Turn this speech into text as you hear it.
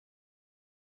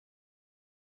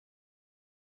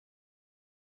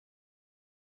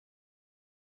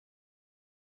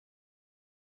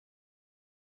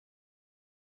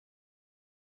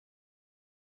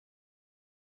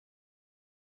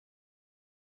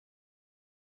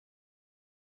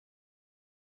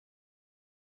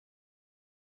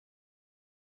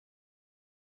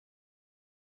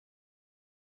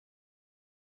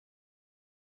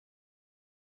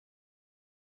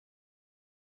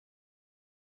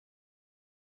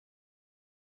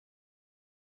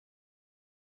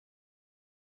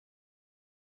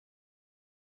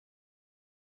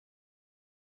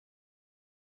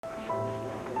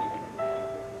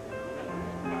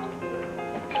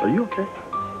Are you okay?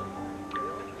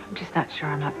 I'm just not sure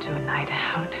I'm up to a night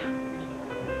out.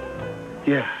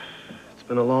 Yeah, it's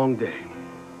been a long day.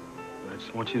 I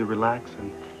just want you to relax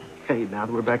and, hey, now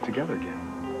that we're back together again.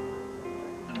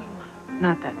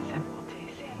 Not that simple,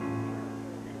 TC.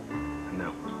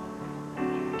 No.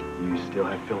 You still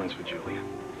have feelings for Julian.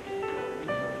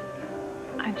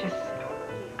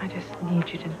 I just need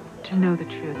you to know the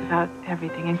truth about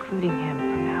everything, including him,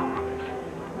 from now on.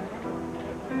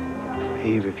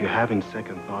 Eve, if you're having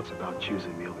second thoughts about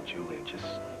choosing me over Julian, just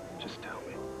tell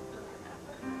me.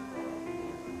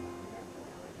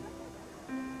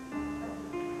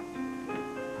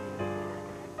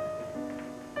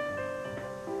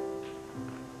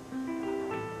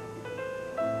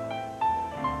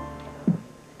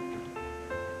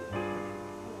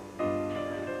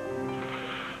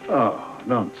 Oh,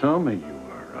 don't tell me you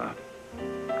were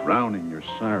drowning your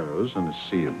sorrows in a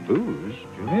sea of booze,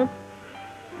 Julian.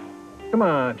 Come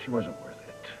on, she wasn't worth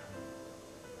it.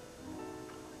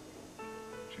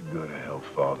 To go to hell,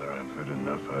 Father, I've heard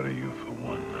enough out of you for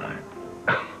one night.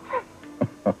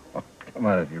 Come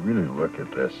on, if you really look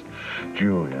at this,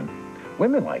 Julian,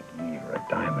 women like Eve are a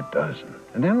dime a dozen,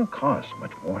 and they don't cost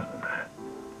much more than that.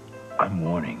 I'm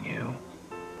warning you.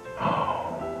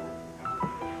 Oh,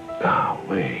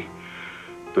 golly.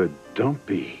 The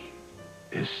dumpy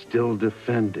is still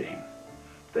defending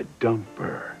the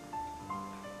dumper.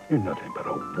 You're nothing but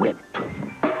a wimp.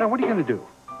 Now, what are you going to do?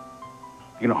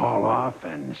 You going to haul off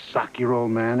and sock your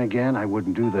old man again? I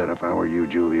wouldn't do that if I were you,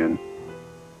 Julian.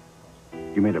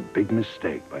 You made a big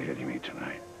mistake by hitting me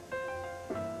tonight.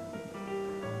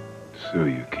 So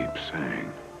you keep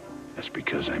saying. That's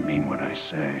because I mean what I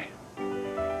say.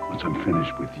 Once I'm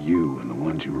finished with you and the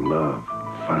ones you love,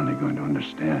 you're finally going to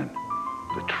understand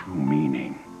the true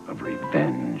meaning of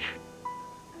revenge.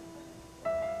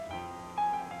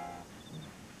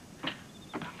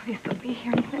 Please don't be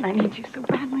here, Nathan. I need you so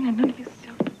badly. I know you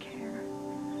still care.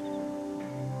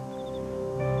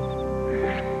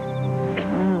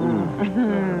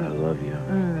 I love you.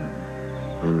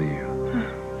 Only you.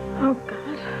 Oh,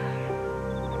 God.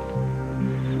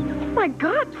 Oh, my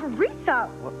God, Teresa!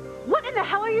 What in the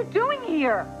hell are you doing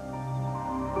here?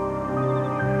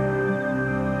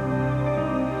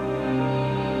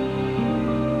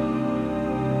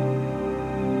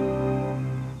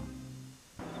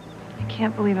 I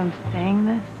can't believe I'm saying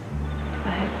this,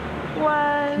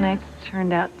 but tonight's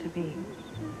turned out to be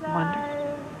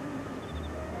wonderful.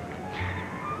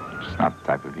 It's not the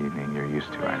type of evening you're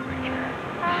used to, I'd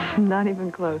wager. Not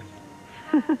even close.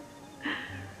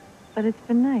 But it's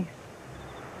been nice.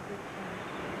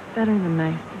 Better than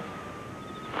nice.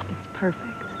 It's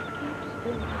perfect.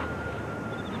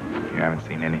 You haven't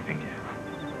seen anything yet.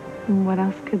 What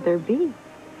else could there be?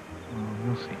 Well,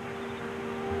 you'll see.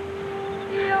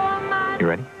 You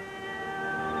ready?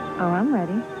 Oh, I'm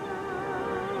ready.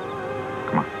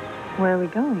 Come on. Where are we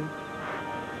going?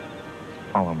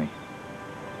 Follow me.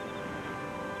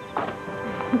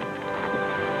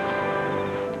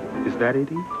 Is that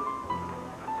it, Eve?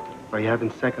 Are you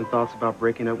having second thoughts about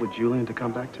breaking up with Julian to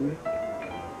come back to me?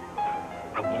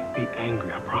 I won't be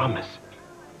angry, I promise.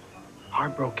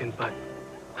 Heartbroken, but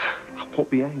I won't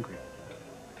be angry.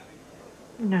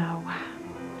 No.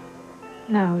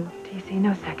 No, TC,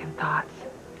 no second thoughts.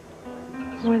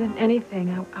 More than anything,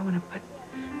 I want to put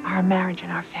our marriage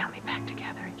and our family back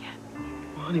together again.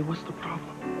 Well, honey, what's the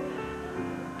problem?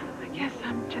 I guess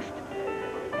I'm just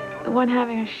the one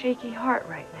having a shaky heart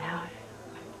right now.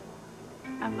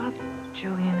 I love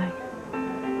Julian.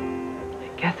 I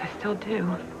guess I still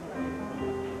do.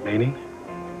 Meaning?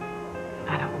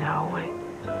 I don't know.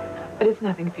 But it's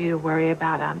nothing for you to worry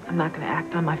about. I'm not going to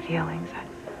act on my feelings.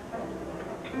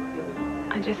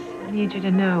 I just need you to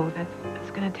know that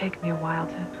it's going to take me a while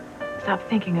to stop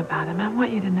thinking about him. I want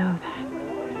you to know that.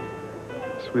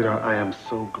 Sweetheart, I am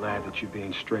so glad that you're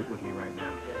being straight with me right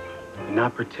now. And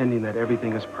not pretending that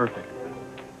everything is perfect.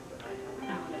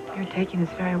 No, you're taking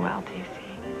this very well, TC.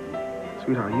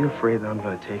 Sweetheart, are you afraid that I'm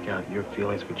going to take out your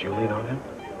feelings for Julian on him?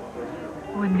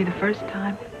 It wouldn't be the first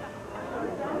time.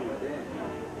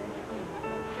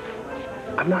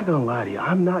 I'm not going to lie to you.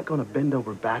 I'm not going to bend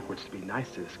over backwards to be nice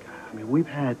to this guy. I mean, we've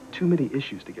had too many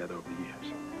issues together over the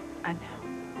years. I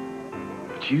know.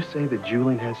 But you say that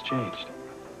Julian has changed.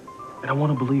 And I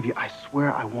want to believe you. I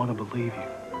swear I want to believe you.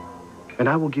 And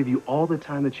I will give you all the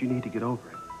time that you need to get over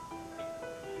it.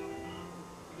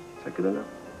 Is that good enough?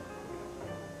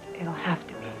 It'll have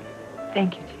to be.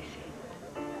 Thank you, TC.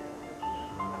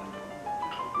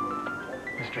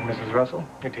 Mr. and Mrs. Russell,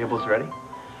 your table's ready.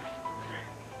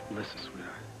 Listen, sweetheart.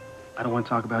 I don't want to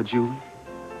talk about Julie.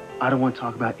 I don't want to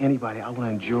talk about anybody. I want to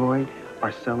enjoy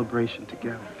our celebration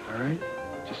together, all right?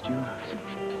 Just you and us.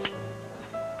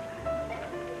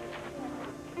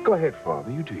 Go ahead,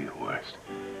 Father. You do your worst.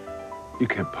 You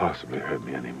can't possibly hurt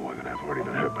me any more than I've already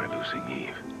been hurt by losing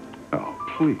Eve. Oh,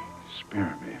 please,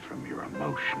 spare me from your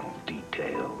emotional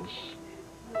details.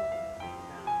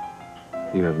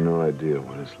 You have no idea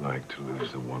what it's like to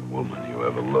lose the one woman you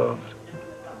ever loved.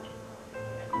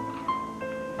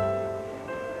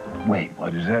 Wait,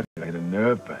 what is that? I had a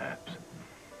nerve, perhaps.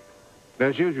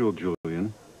 As usual,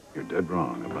 Julian, you're dead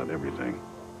wrong about everything.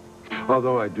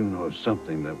 Although I do know of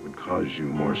something that would cause you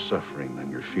more suffering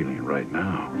than you're feeling right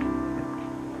now.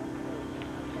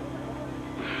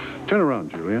 Turn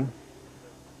around, Julian.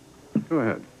 Go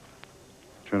ahead.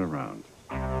 Turn around.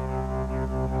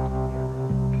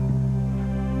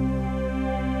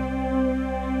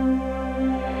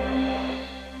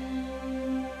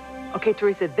 Okay,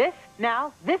 Teresa, this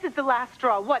is the last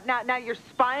straw. What, now you're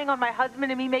spying on my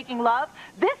husband and me making love?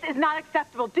 This is not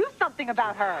acceptable. Do something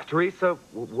about her. Teresa,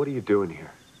 what are you doing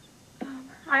here?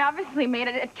 I obviously made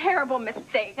a terrible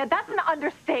mistake. Now, that's an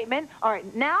understatement. All right,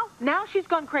 now she's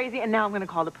gone crazy, and now I'm going to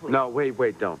call the police. No,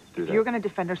 wait, don't do that. You're going to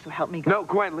defend her, so help me God. No,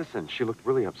 Gwen, listen. She looked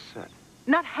really upset.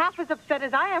 Not half as upset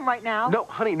as I am right now. No,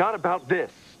 honey, not about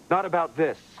this. Not about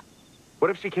this.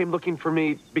 What if she came looking for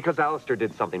me because Alistair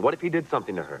did something? What if he did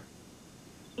something to her?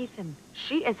 Ethan,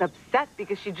 she is upset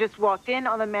because she just walked in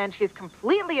on a man she is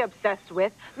completely obsessed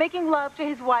with, making love to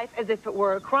his wife as if it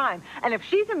were a crime. And if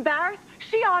she's embarrassed,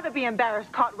 she ought to be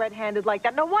embarrassed, caught red-handed like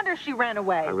that. No wonder she ran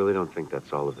away. I really don't think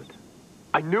that's all of it.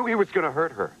 I knew he was going to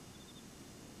hurt her.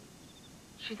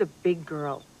 She's a big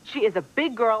girl. She is a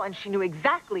big girl, and she knew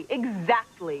exactly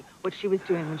what she was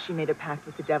doing when she made a pact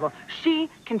with the devil. She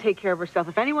can take care of herself.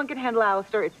 If anyone can handle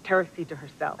Alistair, it's Teresita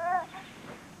herself.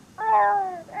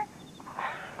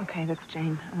 Okay, that's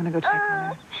Jane. I'm gonna go check on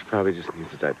her. She probably just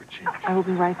needs a diaper change. I will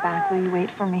be right back. Will you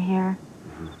wait for me here?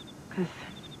 Because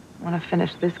I want to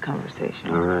finish this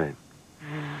conversation. All right.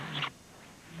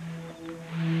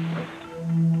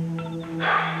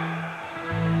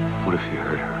 What if you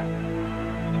hurt her?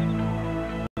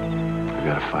 We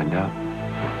gotta find out.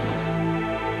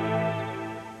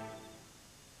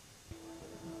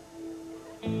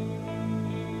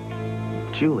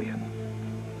 Julian.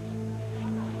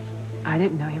 I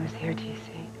didn't know he was here, TC.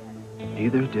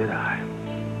 Neither did I.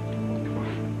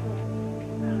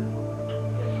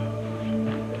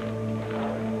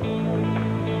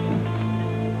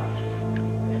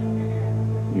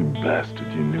 You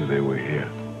bastard, you knew they were here.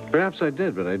 Perhaps I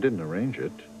did, but I didn't arrange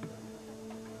it.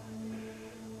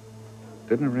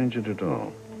 Didn't arrange it at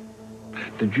all.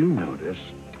 Did you notice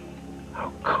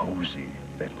how cozy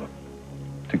they look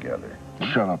together?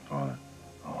 Shut up, Father.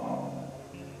 Oh,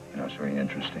 you know, it's very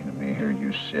interesting to me. Here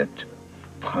you sit,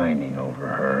 pining over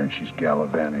her, and she's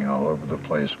gallivanting all over the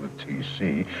place with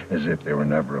TC as if they were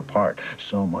never apart.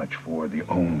 So much for the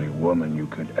only woman you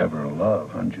could ever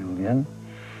love, huh, Julian?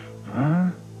 Huh?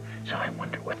 So I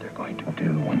wonder what they're going to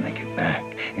do when they get back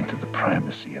into the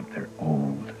privacy of their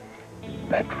old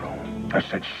bedroom. I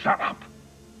said, shut up!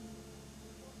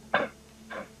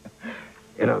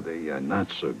 You know, the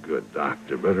not-so-good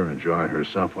doctor better enjoy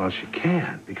herself while she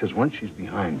can, because once she's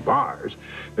behind bars,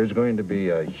 there's going to be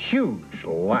a huge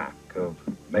lack of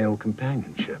male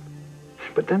companionship.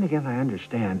 But then again, I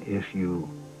understand if you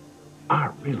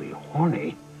are really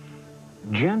horny,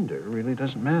 gender really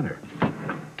doesn't matter.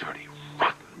 Dirty,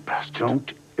 rotten bastard.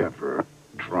 Don't ever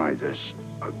try this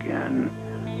again.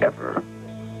 Ever.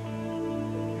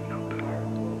 You know better.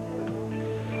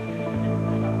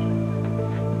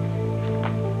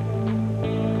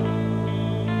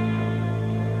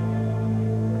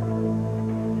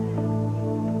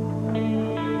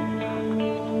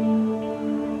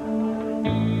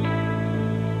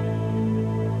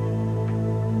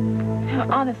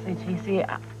 Honestly,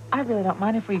 TC, I really don't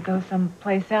mind if we go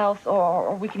someplace else,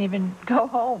 or we can even go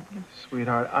home.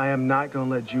 Sweetheart, I am not going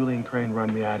to let Julian Crane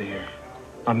run me out of here.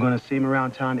 I'm going to see him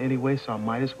around town anyway, so I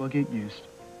might as well get used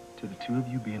to the two of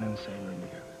you being in the same room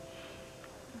together.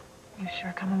 You've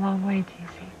sure come a long way,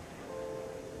 TC.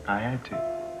 I had to.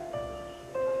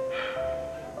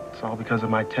 It's all because of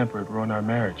my temper. It ruined our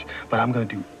marriage. But I'm going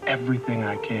to do everything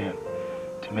I can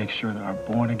to make sure that our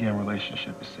born-again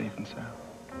relationship is safe and sound.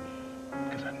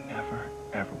 Because I never,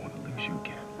 ever want to lose you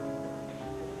again.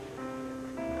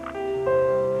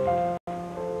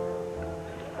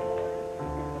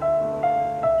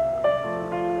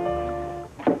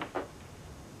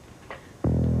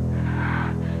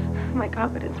 My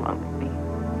confidence wrong with me.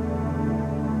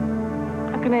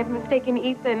 How can I have mistaken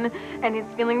Ethan and his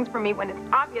feelings for me when it's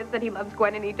obvious that he loves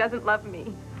Gwen and he doesn't love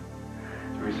me?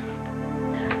 Teresa.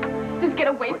 just get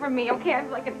away from me, okay? I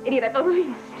feel like an idiot. I feel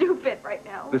really stupid right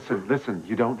now. Listen,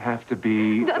 you don't have to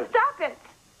be... Stop it!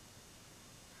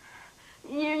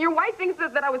 Your wife thinks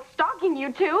that I was stalking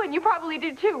you, too, and you probably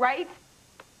do, too, right?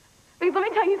 Because let me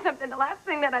tell you something. The last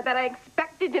thing that I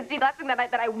expected to see, the last thing that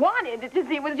I wanted to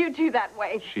see was you two that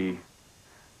way. She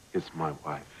is my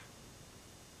wife.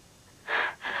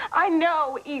 I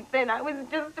know, Ethan. I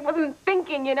wasn't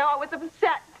thinking, you know. I was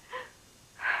upset.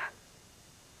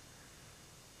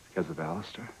 Because of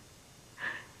Alistair?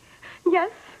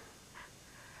 Yes.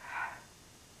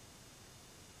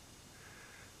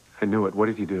 I knew it. What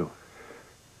did he do?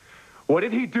 What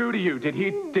did he do to you? Did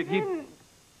he...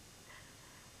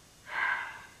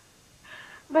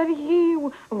 But he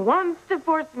wants to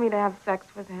force me to have sex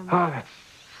with him. Oh, that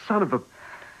son of a...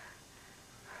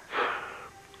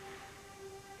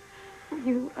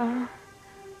 You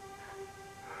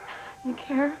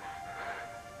care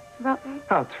about me?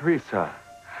 Oh, Teresa.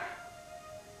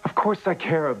 Of course I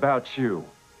care about you.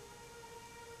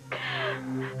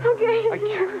 Okay. I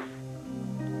care.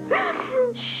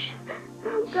 Shh.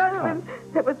 Oh, God,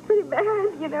 that was pretty bad,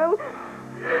 you know.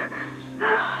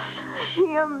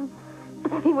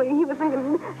 He wasn't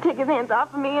going to take his hands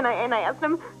off of me, and I asked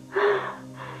him...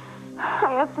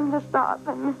 I asked him to stop,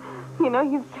 and, you know,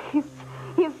 he's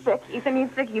sick, Ethan.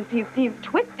 He's sick. He's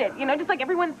twisted, you know, just like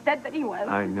everyone said that he was.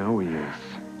 I know he is.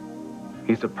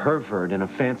 He's a pervert in a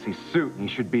fancy suit, and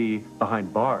he should be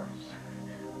behind bars.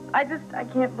 I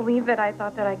can't believe that I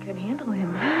thought that I could handle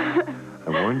him. I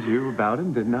warned you about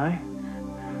him, didn't I?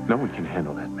 No one can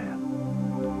handle that man.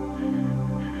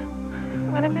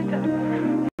 What have I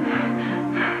done?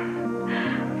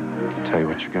 I'll tell you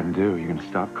what you're gonna do. You're gonna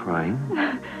stop crying,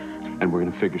 and we're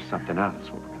gonna figure something out. That's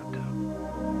what we're gonna do.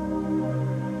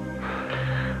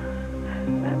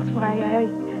 That's why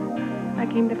I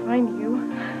came to find you.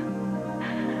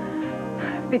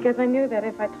 Because I knew that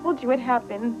if I told you what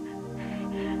happened,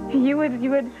 you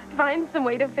would find some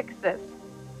way to fix this.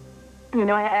 You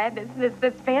know, I had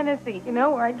this fantasy, you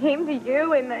know, where I came to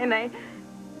you and I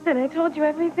told you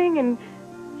everything, and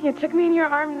you took me in your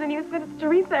arms and you said, "It's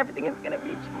Teresa, everything is gonna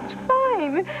be just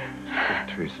fine."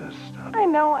 Teresa, stop. I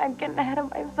know I'm getting ahead of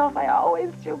myself. I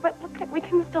always do, but look, we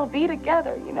can still be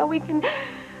together. You know, we can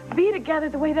be together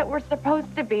the way that we're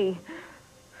supposed to be.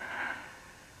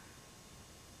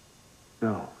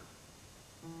 No.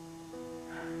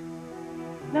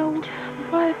 No,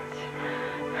 what?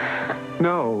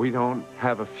 No, we don't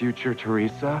have a future,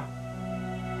 Teresa.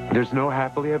 There's no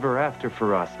happily ever after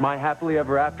for us. My happily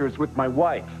ever after is with my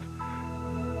wife.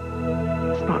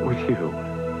 It's not with you.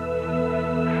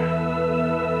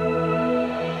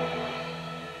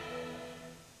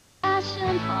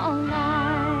 Passion for life.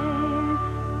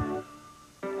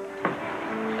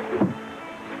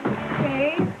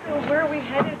 Okay, so where are we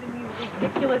headed in these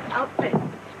ridiculous outfits?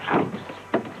 Out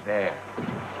there.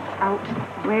 Out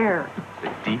where? The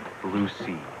deep blue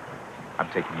sea. I'm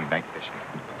taking you night fishing.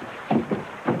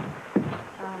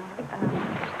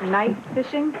 Night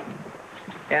fishing?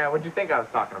 Yeah, what'd you think I was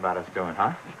talking about us doing,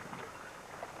 huh?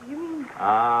 You mean...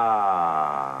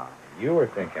 Ah, you were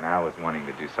thinking I was wanting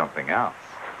to do something else.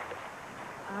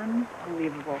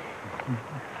 Unbelievable.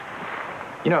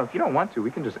 You know, if you don't want to,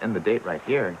 we can just end the date right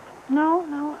here.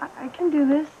 No, I can do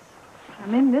this.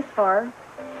 I'm in this far.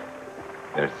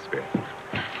 There's the spirit.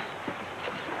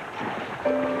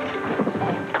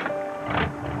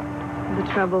 The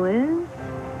trouble is,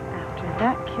 after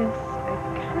that kiss, I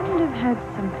kind of had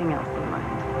something else in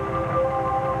mind.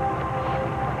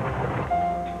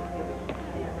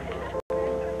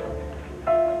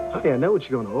 Honey, I know what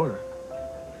you're going to order.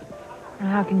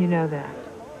 How can you know that?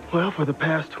 Well, for the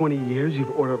past 20 years,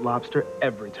 you've ordered lobster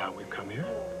every time we've come here.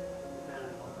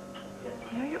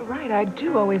 You know, you're right. I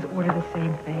do always order the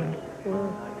same thing.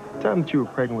 The time that you were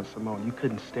pregnant with Simone, you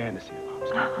couldn't stand to see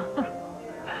lobster.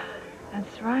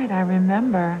 That's right. I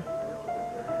remember.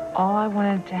 All I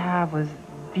wanted to have was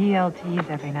BLTs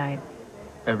every night.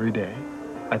 Every day.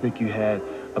 I think you had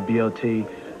a BLT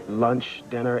lunch,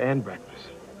 dinner, and breakfast.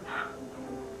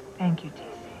 Thank you,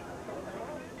 TC.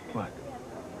 What?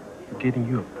 Getting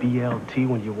you a BLT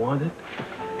when you want it?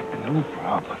 No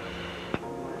problem.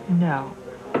 No.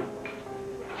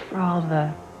 For all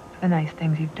the nice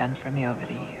things you've done for me over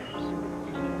the years.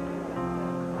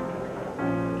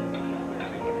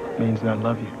 Means that I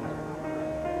love you.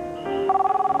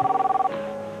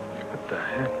 What the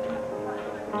heck?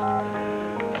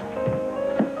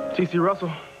 T.C.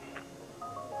 Russell.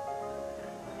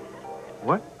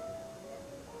 What?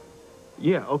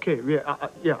 Yeah, okay,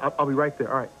 yeah, I'll be right there,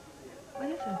 all right. What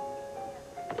is it?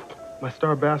 My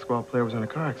star basketball player was in a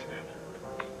car accident.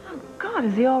 Oh, God,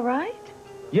 is he all right?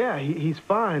 Yeah, he's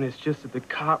fine. It's just that the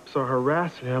cops are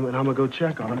harassing him, and I'm gonna go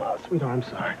check on him. Oh, sweetheart, I'm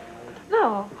sorry.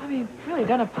 No, I mean, really,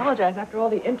 don't apologize after all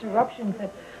the interruptions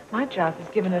that my job has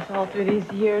given us all through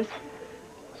these years.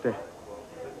 Stay.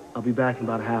 I'll be back in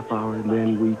about a half hour, and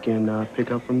then we can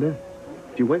pick up from there.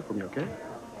 If you wait for me, okay?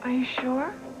 Are you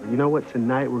sure? You know what?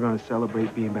 Tonight, we're gonna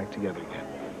celebrate being back together again.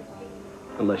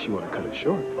 Unless you want to cut it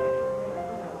short.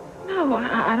 No,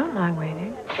 I don't mind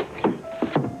waiting.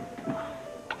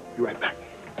 Be right back.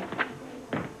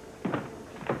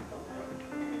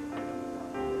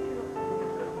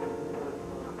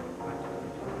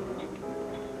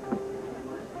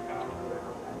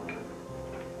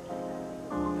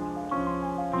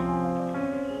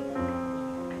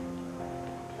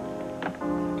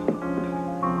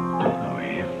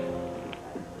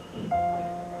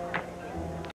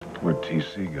 Where'd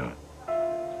TC go?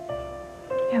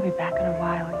 He'll be back in a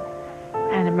while.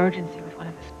 He had an emergency with one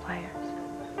of his players.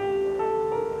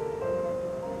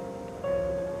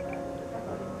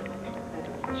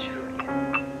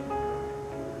 Julia,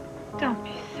 don't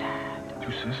be sad.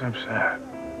 Who says I'm sad?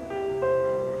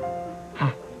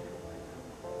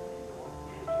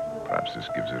 Perhaps this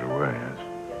gives it away, yes?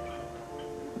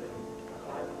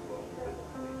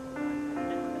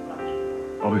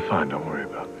 I'll be fine, don't worry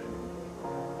about me.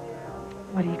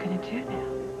 What are you going to do now?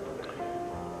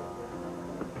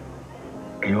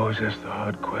 You always ask the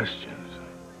hard questions.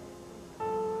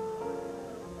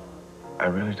 I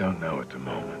really don't know at the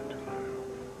moment.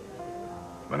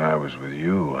 When I was with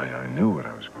you, I knew what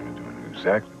I was going to do. I knew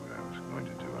exactly what I was going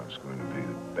to do. I was going to be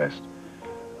the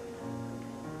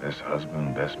best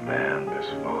husband, best man, best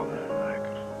father I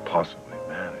could possibly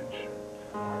manage.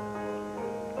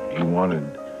 You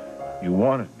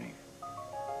wanted me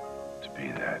to be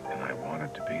that, and I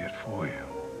wanted to be it for you.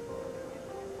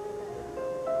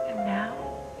 And now?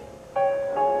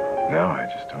 Now I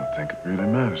just don't think it really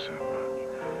matters so much.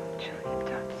 Julia,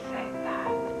 don't say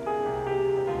that.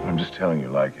 I'm just telling you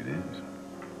like it is.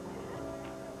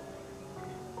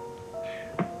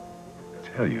 I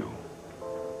tell you,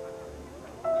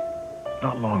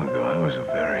 not long ago, I was a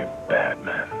very bad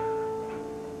man.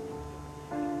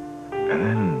 And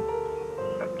then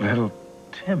little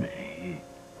Timmy,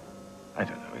 I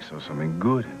don't know, he saw something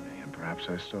good in me, and perhaps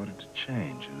I started to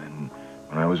change. And then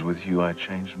when I was with you, I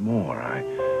changed more.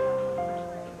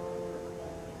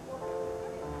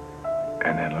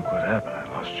 And then look what happened. I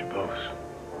lost you both.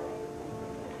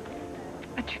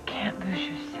 But you can't lose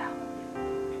yourself.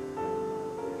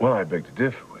 Well, I beg to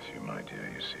differ with you, my dear.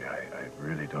 You see, I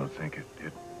really don't think it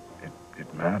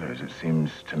matters. It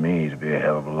seems to me to be a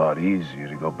hell of a lot easier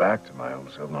to go back to my old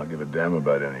self and not give a damn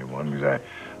about anyone, because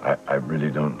I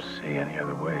really don't see any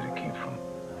other way to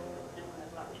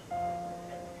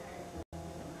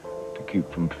keep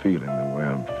from feeling the way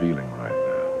I'm feeling right now.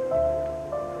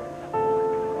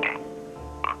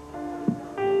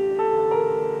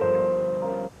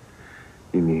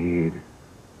 You need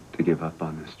to give up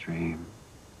on this dream.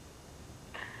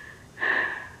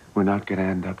 We're not gonna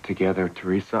end up together,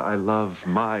 Teresa. I love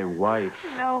my wife.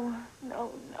 No.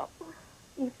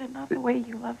 Ethan, not the way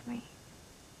you love me.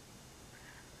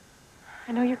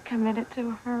 I know you're committed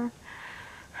to her.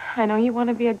 I know you want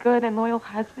to be a good and loyal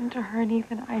husband to her, and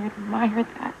Ethan, I admire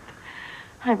that.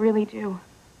 I really do.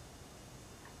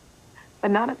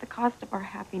 But not at the cost of our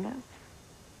happiness.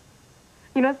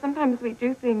 You know, sometimes we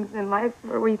do things in life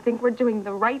where we think we're doing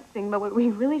the right thing, but what we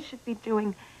really should be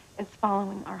doing is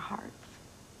following our hearts.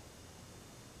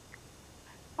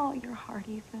 Follow your heart,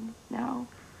 Ethan, now.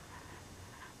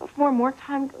 Before more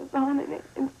time goes on, and it's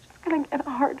just gonna get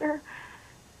harder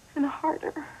and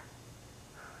harder.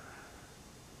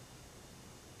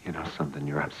 You know something,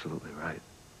 you're absolutely right.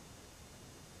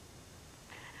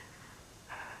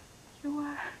 You,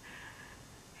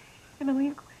 gonna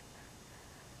leave Gwen?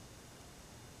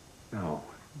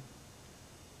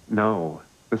 No.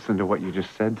 Listen to what you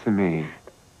just said to me.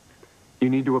 You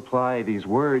need to apply these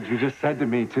words you just said to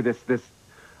me to this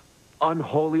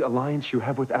unholy alliance you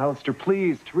have with Alistair.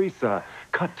 Please, Teresa,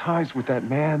 cut ties with that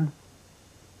man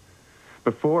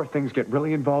before things get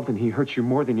really involved and he hurts you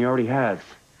more than he already has.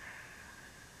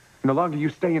 And the longer you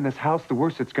stay in this house, the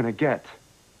worse it's gonna get.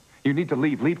 You need to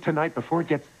leave. Leave tonight before it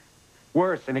gets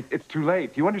worse and it's too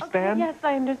late. Do you understand? Okay, yes,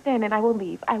 I understand, and I will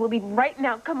leave. I will leave right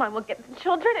now. Come on, we'll get the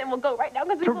children and we'll go right now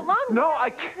because we belong. No, I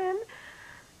can't.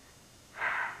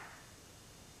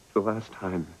 The last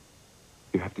time,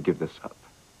 you have to give this up.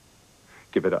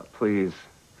 Give it up, please.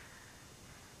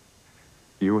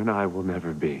 You and I will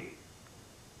never be.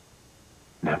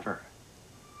 Never.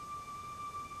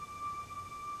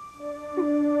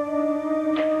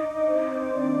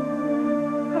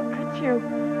 How could you?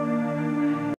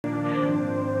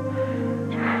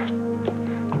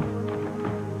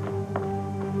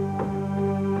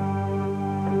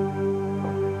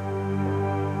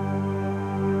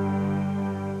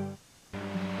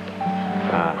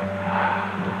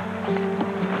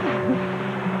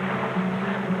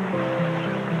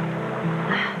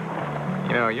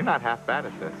 you're not half bad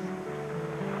at this.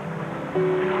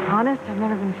 Honest, I've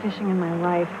never been fishing in my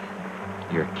life.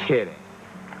 You're kidding.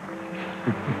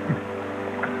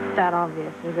 It's that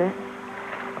obvious, is it?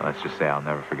 Well, let's just say I'll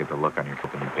never forget the look on your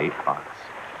in the bait box.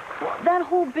 Well, that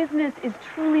whole business is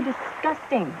truly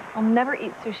disgusting. I'll never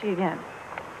eat sushi again.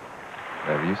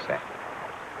 Whatever you say.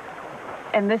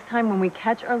 And this time when we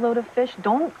catch our load of fish,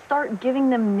 don't start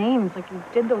giving them names like you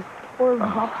did those poor He's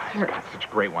lobsters. got such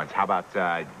great ones. How about,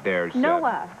 there's...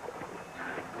 Noah.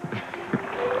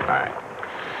 All right.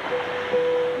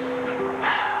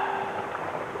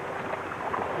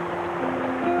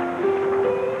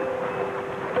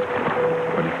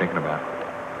 What are you thinking about?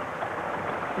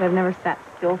 But I've never sat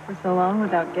still for so long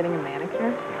without getting a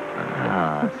manicure.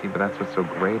 Ah, see, but that's what's so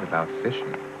great about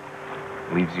fishing.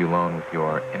 Leaves you alone with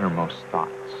your innermost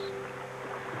thoughts.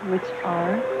 Which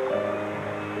are?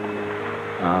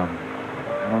 I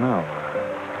don't know.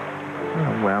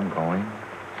 Where I'm going,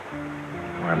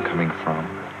 where I'm coming from,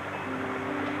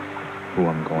 who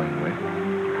I'm going with.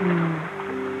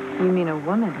 You mean a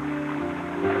woman?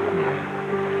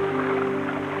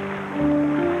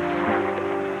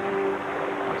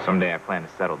 Well, someday I plan to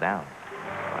settle down.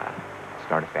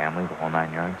 Start a family, the whole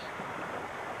 9 yards.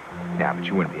 Yeah, but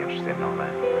you wouldn't be interested in all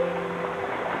that.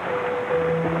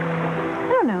 I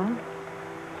don't know.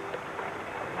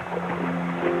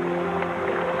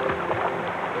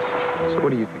 So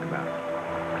what do you think about it?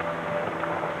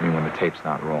 I mean, when the tape's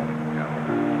not rolling, you know,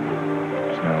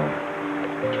 there's no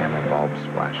camera bulbs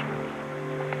flashing.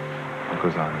 What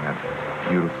goes on in that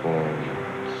beautiful,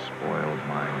 spoiled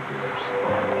mind of yours?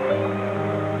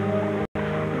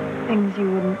 Things you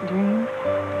wouldn't dream.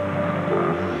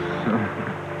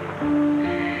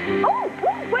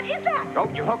 What is that? Oh,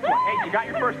 you hooked one. Hey, you got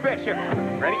your first fish. Here.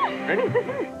 Ready? Ready?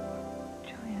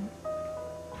 Julian,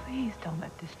 please don't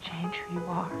let this change who you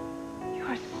are. You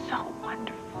are so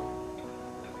wonderful.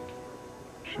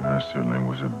 Sure, I certainly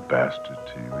was a bastard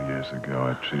to you years ago.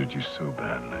 I treated you so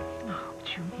badly. Oh,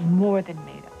 but you more than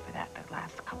made up for that the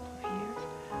last couple of years.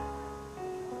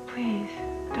 Please,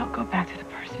 don't go back to the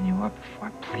person you were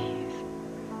before, please.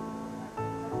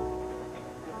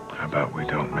 How about we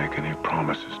don't make any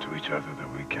promises to each other that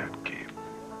we can't keep?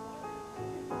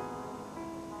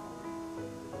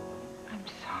 I'm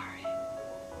sorry.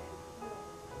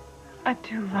 I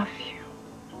do love you.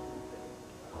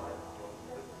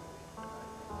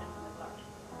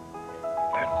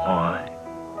 Then why?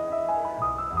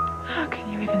 How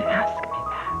can you even ask me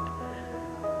that?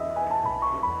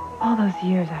 All those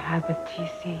years I had with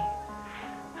TC,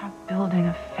 our building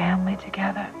a family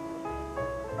together.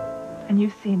 And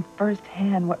you've seen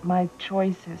firsthand what my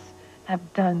choices have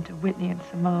done to Whitney and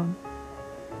Simone.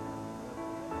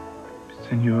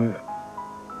 Then you're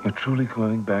truly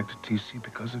going back to TC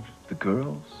because of the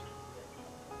girls?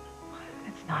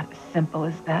 It's not as simple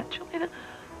as that, Julian.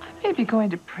 I may be going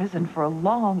to prison for a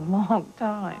long, long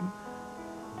time.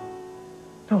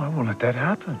 No, I won't let that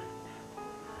happen.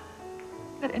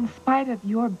 But in spite of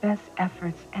your best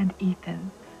efforts and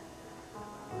Ethan,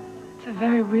 it's a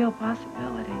very real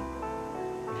possibility.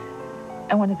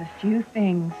 And one of the few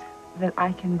things that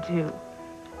I can do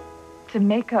to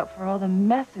make up for all the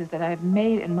messes that I've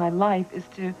made in my life is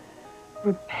to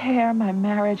repair my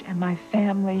marriage and my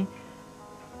family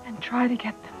and try to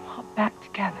get them all back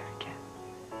together again.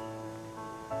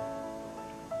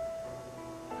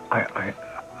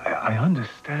 I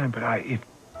understand, but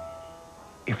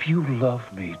if you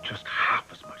love me just half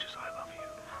as much as I love you.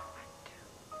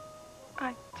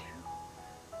 I do.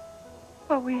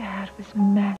 What we had was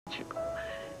magical.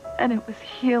 And it was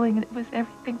healing, and it was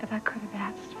everything that I could have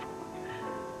asked for.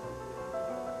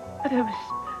 But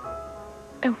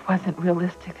it wasn't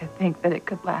realistic to think that it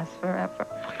could last forever.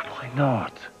 Why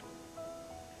not?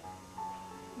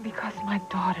 Because my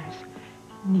daughters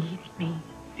need me.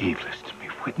 Eve, listen to me.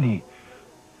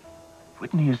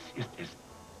 Whitney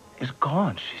is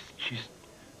gone. She's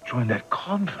joined that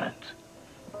convent.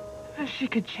 She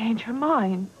could change her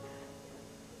mind.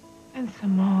 And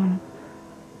Simone,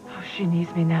 oh, she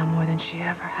needs me now more than she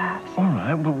ever has. All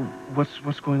right, well,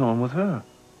 what's going on with her?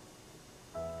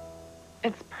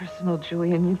 It's personal,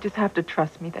 Julian. You just have to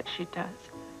trust me that she does.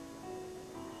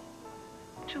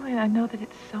 Julian, I know that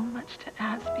it's so much to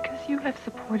ask because you have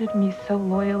supported me so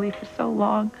loyally for so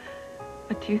long.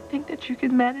 But do you think that you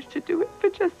can manage to do it for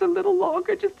just a little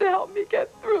longer, just to help me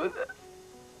get through this?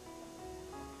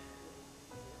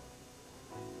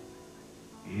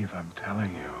 Eve, I'm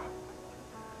telling you.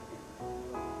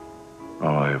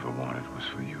 All I ever wanted was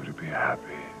for you to be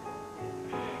happy.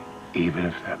 Even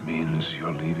if that means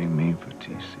you're leaving me for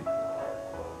TC.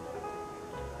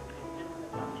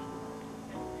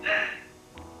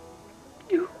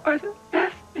 You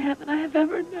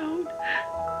never known.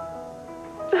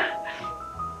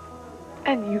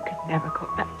 And you can never go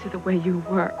back to the way you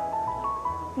were.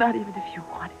 Not even if you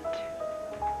wanted to.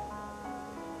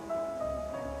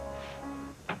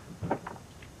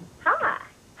 Hi.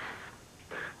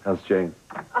 How's Jane?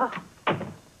 Oh.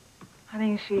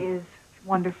 Honey, she is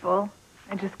wonderful.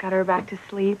 I just got her back to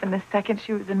sleep, and the second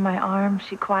she was in my arms,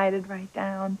 she quieted right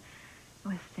down. I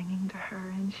was singing to her,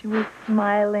 and she was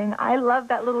smiling. I love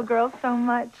that little girl so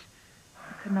much.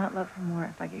 I could not love her more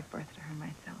if I gave birth to her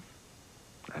myself.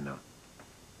 I know.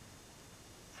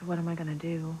 So what am I going to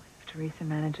do if Teresa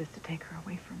manages to take her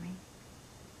away from me?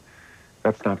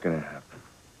 That's not going to happen.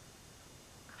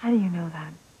 How do you know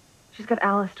that? She's got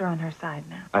Alistair on her side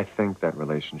now. I think that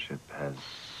relationship has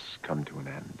come to an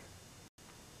end.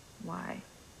 Why?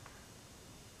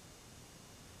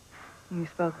 You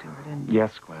spoke to her, didn't you?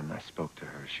 Yes, Gwen, I spoke to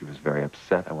her. She was very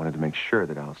upset. I wanted to make sure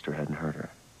that Alistair hadn't hurt her.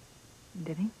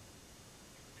 Did he?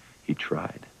 He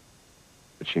tried,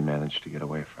 but she managed to get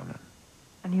away from him.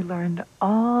 And you learned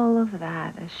all of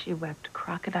that as she wept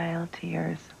crocodile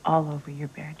tears all over your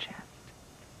bare chest.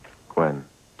 Gwen,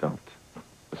 don't.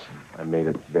 Listen, I made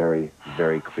it very,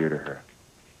 very clear to her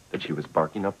that she was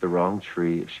barking up the wrong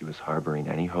tree if she was harboring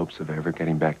any hopes of ever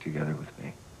getting back together with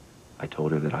me. I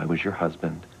told her that I was your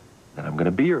husband, that I'm going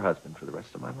to be your husband for the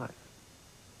rest of my life.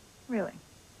 Really?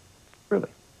 Really.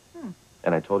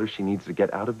 And I told her she needs to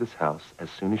get out of this house as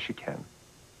soon as she can.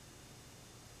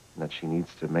 And that she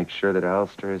needs to make sure that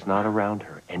Alistair is not around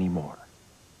her anymore.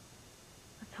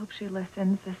 Let's hope she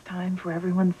listens this time for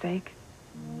everyone's sake.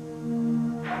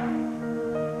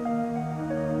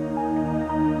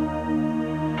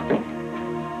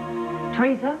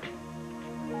 Teresa?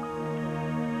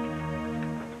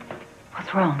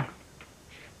 What's wrong?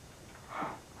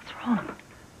 What's wrong?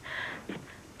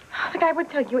 The guy would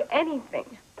tell you anything.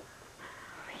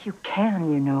 You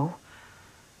can, you know.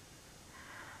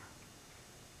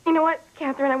 You know what,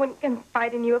 Catherine? I wouldn't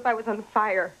confide in you if I was on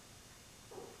fire.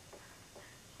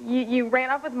 You ran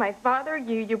off with my father.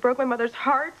 You broke my mother's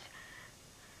heart.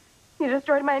 You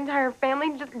destroyed my entire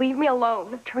family. Just leave me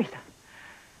alone. Teresa,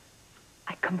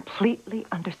 I completely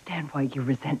understand why you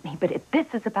resent me, but if this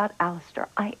is about Alistair,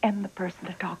 I am the person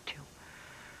to talk to.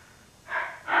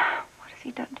 What has he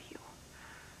done to you?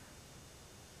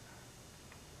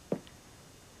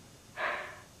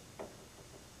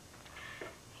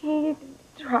 He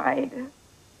tried.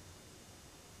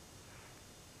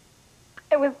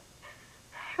 It was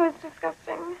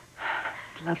disgusting.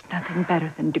 Love's nothing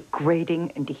better than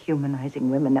degrading and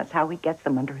dehumanizing women. That's how he gets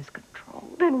them under his control.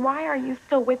 Then why are you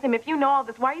still with him? If you know all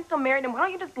this, why are you still married him? Why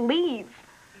don't you just leave?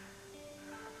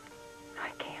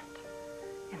 I can't.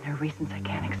 And there are reasons I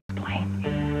can't explain.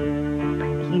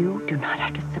 But you do not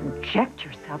have to subject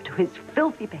yourself to his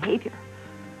filthy behavior.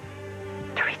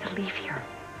 Teresa, leave here.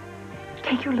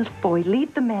 Take your little boy,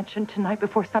 leave the mansion tonight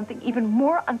before something even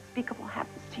more unspeakable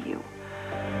happens to you.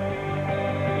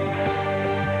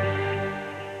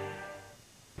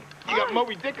 You got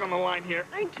Moby Dick on the line here.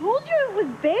 I told you it was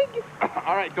big.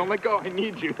 All right, don't let go. I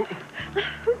need you.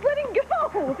 Who's letting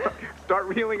go? Start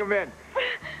reeling him in.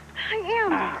 I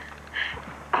am.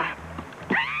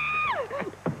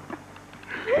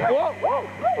 Whoa, whoa.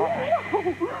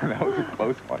 That was a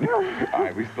close one. All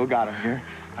right, we still got him here.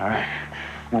 All right.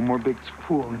 One more big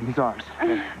pool, and he's ours.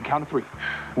 Okay, count to 3.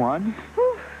 1,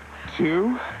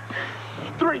 2,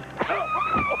 3.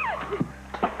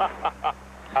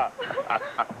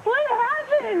 What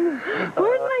happened?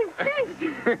 Where's my fish?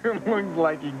 Looks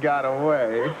like he got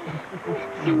away.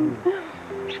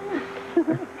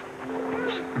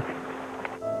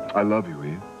 I love you,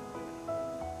 Eve.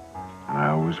 And I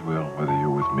always will, whether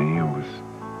you're with me or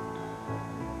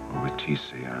with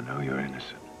TC. I know you're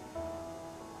innocent.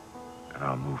 And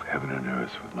I'll move heaven and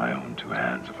earth with my own 2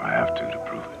 hands if I have to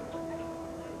prove it.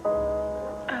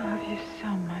 I love you so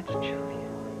much, Julia.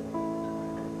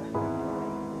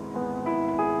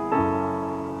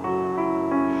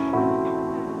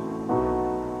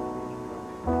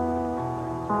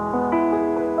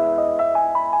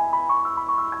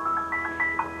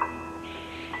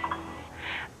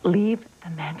 Leave the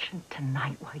mansion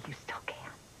tonight while you still can.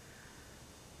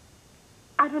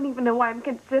 I don't even know why I'm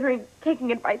considering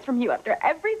taking advice from you after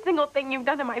every single thing you've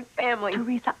done to my family.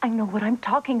 Teresa, I know what I'm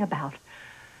talking about.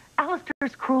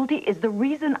 Alistair's cruelty is the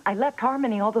reason I left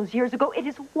Harmony all those years ago. It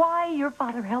is why your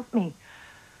father helped me.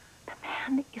 The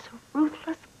man is a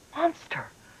ruthless monster.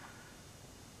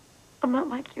 I'm not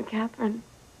like you, Catherine.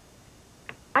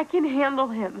 I can handle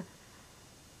him.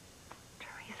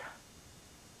 Teresa,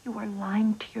 you are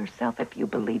lying to yourself if you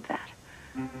believe that.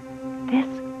 This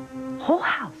whole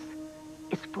house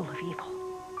is full of evil.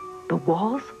 The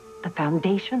walls the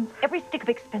foundations, every stick of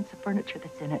expensive furniture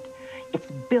that's in it. It's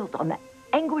built on the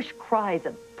anguished cries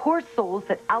of poor souls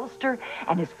that Alistair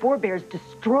and his forebears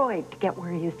destroyed to get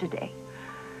where he is today.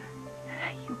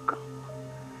 You go.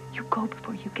 You go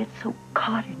before you get so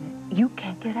caught in it, you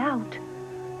can't get out.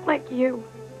 Like you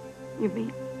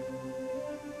mean?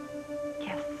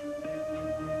 Yes.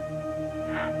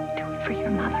 Do it for your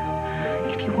mother,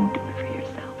 if you won't do it for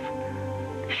yourself.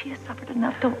 If she has suffered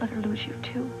enough, don't let her lose you,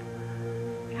 too.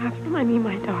 Catherine, I mean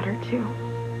my daughter, too.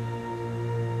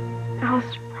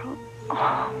 Alistair promised.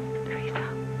 Oh, Teresa.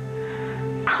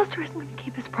 Alistair isn't going to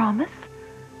keep his promise.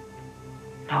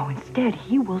 No, instead,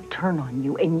 he will turn on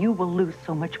you, and you will lose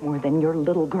so much more than your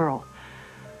little girl.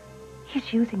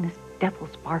 He's using this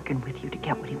devil's bargain with you to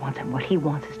get what he wants, and what he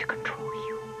wants is to control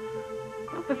you.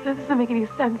 Well, but that doesn't make any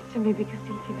sense to me because he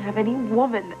can have any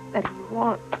woman that he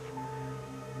wants.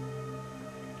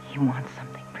 He wants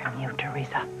something from you,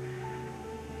 Teresa.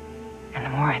 And the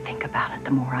more I think about it,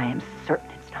 the more I am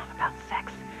certain it's not about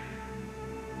sex.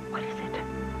 What is it?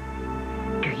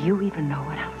 Do you even know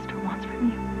what Alistair wants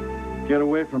from you? Get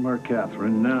away from her,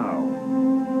 Catherine, now.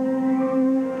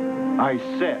 I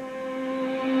said,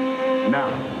 now.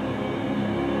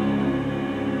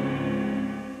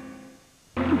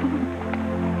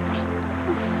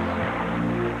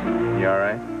 You all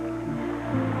right?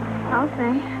 I'll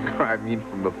say. I mean,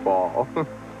 from the fall.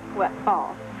 What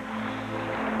fall?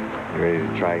 You ready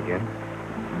to try again?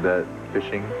 The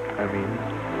fishing, I mean?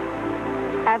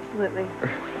 Absolutely.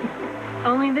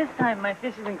 Only this time my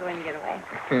fish isn't going to get away.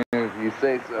 If you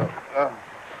say so.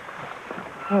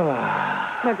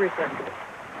 My bracelet.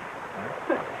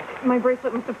 My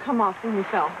bracelet must have come off when we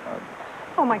fell.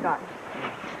 Oh, my God.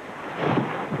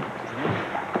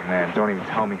 Man, don't even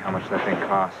tell me how much that thing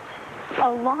cost. A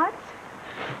lot?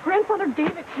 Grandfather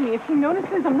gave it to me. If he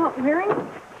notices I'm not wearing it,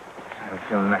 I have a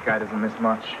feeling that guy doesn't miss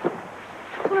much.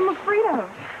 that's what I'm afraid of.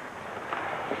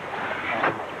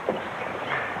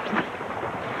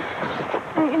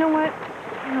 And you know what?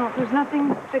 No, there's nothing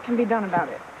that can be done about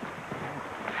it.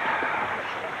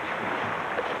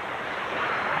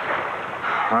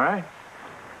 All right.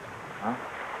 Well,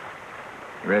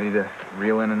 you ready to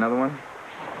reel in another one?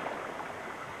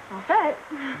 All set.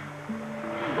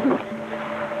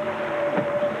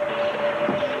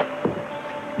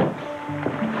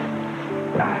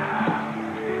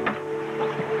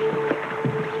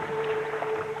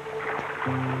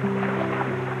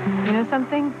 You know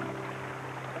something?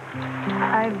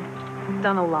 I've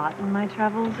done a lot in my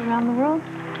travels around the world,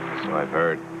 So I've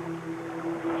heard.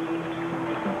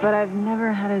 but I've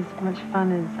never had as much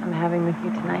fun as I'm having with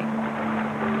you tonight.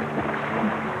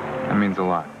 That means a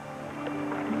lot.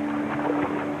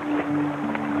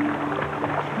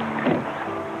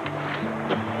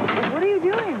 What are you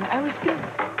doing? I was just...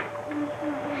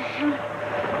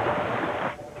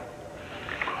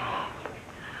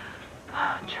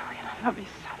 Oh, Julian, I love you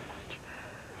so much.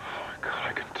 Oh, my God,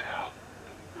 I can tell.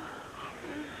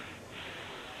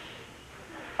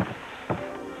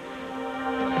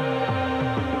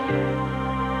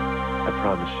 I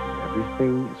promise you,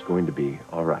 everything is going to be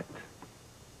all right.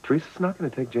 Teresa's not going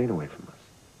to take Jane away from us.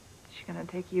 Is she going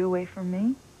to take you away from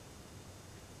me?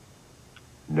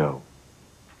 No,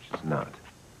 she's not.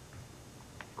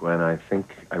 Gwen, I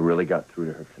think I really got through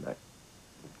to her tonight.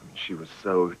 I mean, she was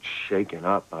so shaken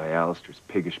up by Alistair's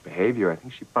piggish behavior, I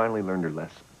think she finally learned her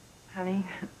lesson. Honey,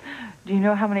 do you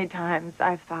know how many times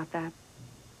I've thought that?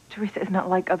 Teresa is not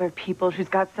like other people. She's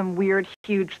got some weird,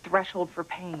 huge threshold for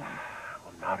pain.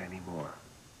 Well, not anymore.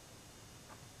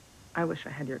 I wish I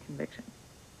had your conviction.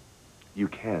 You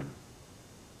can.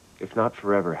 If not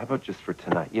forever, how about just for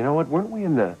tonight? You know what? Weren't we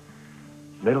in the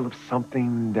middle of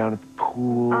something down at the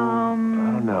pool? I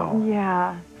don't know.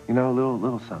 Yeah. You know, a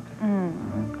little something.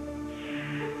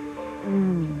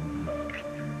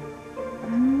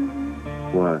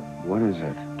 What? What is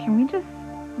it? Can we just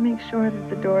make sure that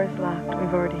the door is locked?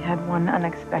 We've already had one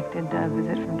unexpected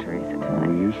visit from Teresa Will tonight.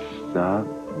 you stop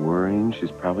worrying?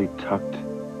 She's probably tucked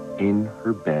in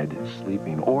her bed,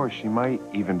 sleeping. Or she might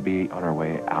even be on her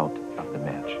way out of the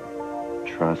mansion.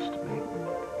 Trust me.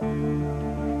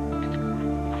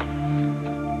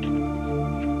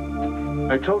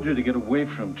 I told you to get away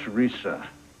from Teresa,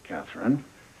 Catherine.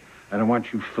 I don't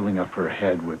want you filling up her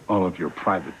head with all of your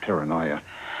private paranoia.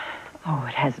 Oh,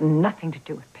 it has nothing to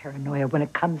do with paranoia when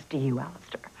it comes to you,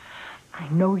 Alistair. I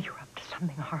know you're up to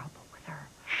something horrible with her.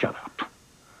 Shut up.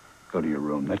 Go to your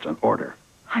room. That's an order.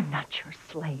 I'm not your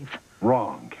slave.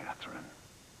 Wrong, Catherine.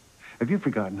 Have you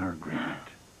forgotten our agreement?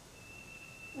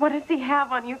 What does he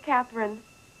have on you, Catherine?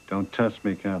 Don't test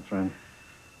me, Catherine.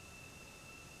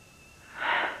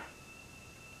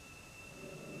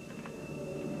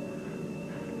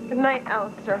 Good night,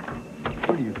 Alistair.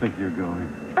 Where do you think you're going?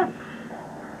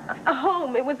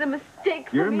 Home. It was a mistake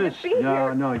for me to be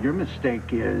here. No, your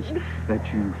mistake is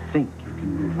that you think you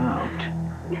can move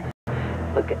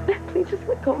out. Look, please just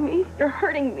let go of me. You're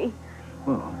hurting me.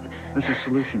 Well, there's a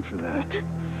solution for that.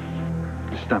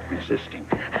 Stop resisting.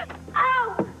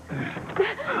 Ow!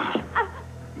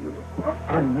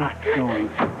 You're not going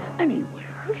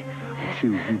anywhere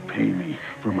until you pay me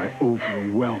for my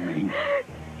overwhelming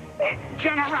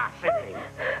generosity.